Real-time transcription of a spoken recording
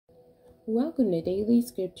Welcome to Daily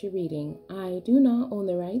Scripture Reading. I do not own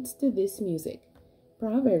the rights to this music.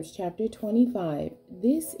 Proverbs chapter 25.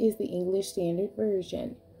 This is the English Standard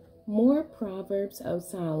Version. More Proverbs of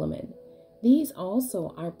Solomon. These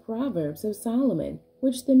also are Proverbs of Solomon,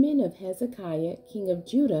 which the men of Hezekiah, king of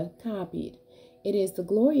Judah, copied. It is the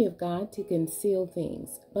glory of God to conceal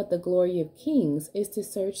things, but the glory of kings is to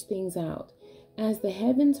search things out. As the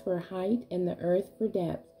heavens for height and the earth for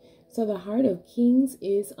depth, so the heart of kings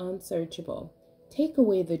is unsearchable. Take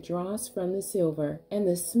away the dross from the silver, and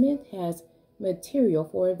the smith has material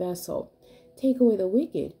for a vessel. Take away the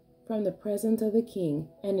wicked from the presence of the king,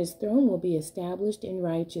 and his throne will be established in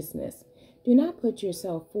righteousness. Do not put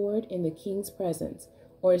yourself forward in the king's presence,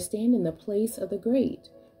 or stand in the place of the great.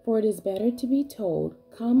 For it is better to be told,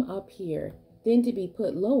 "Come up here," than to be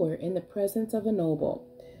put lower in the presence of a noble.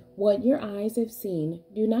 What your eyes have seen,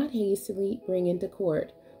 do not hastily bring into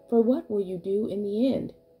court. For what will you do in the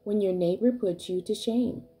end, when your neighbor puts you to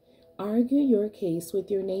shame? Argue your case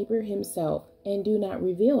with your neighbor himself, and do not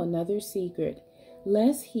reveal another's secret,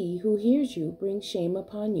 lest he who hears you bring shame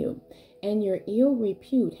upon you, and your ill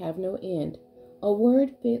repute have no end. A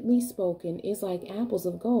word fitly spoken is like apples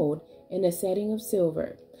of gold in a setting of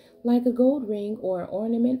silver. Like a gold ring or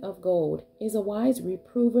ornament of gold is a wise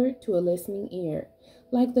reprover to a listening ear.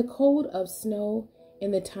 Like the cold of snow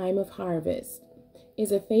in the time of harvest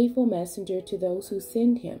is a faithful messenger to those who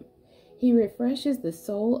send him. He refreshes the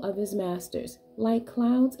soul of his masters. Like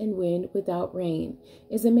clouds and wind without rain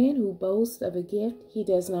is a man who boasts of a gift he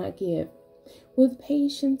does not give. With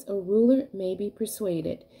patience a ruler may be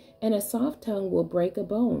persuaded, and a soft tongue will break a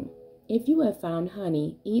bone. If you have found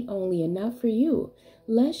honey, eat only enough for you,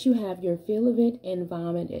 lest you have your fill of it and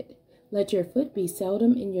vomit it. Let your foot be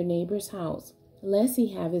seldom in your neighbor's house, lest he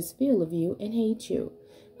have his fill of you and hate you.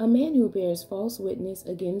 A man who bears false witness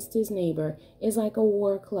against his neighbor is like a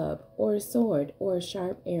war club, or a sword, or a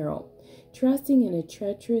sharp arrow. Trusting in a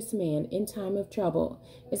treacherous man in time of trouble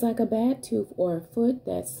is like a bad tooth or a foot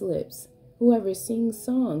that slips. Whoever sings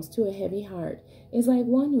songs to a heavy heart is like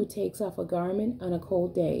one who takes off a garment on a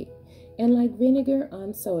cold day, and like vinegar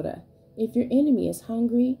on soda. If your enemy is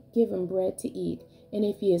hungry, give him bread to eat, and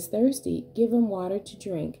if he is thirsty, give him water to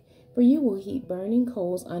drink, for you will heap burning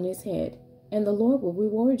coals on his head, and the Lord will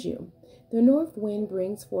reward you. The north wind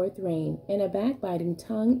brings forth rain, and a backbiting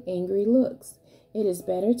tongue angry looks. It is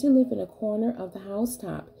better to live in a corner of the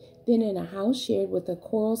housetop than in a house shared with a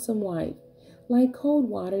quarrelsome wife. Like cold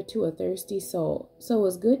water to a thirsty soul, so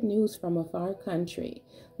is good news from a far country.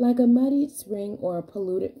 Like a muddied spring or a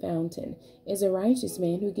polluted fountain is a righteous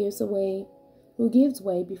man who gives way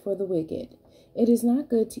before the wicked. It is not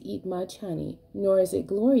good to eat much honey, nor is it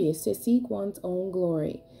glorious to seek one's own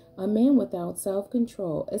glory. A man without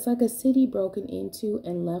self-control is like a city broken into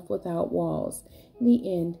and left without walls.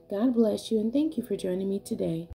 The end. God bless you, and thank you for joining me today.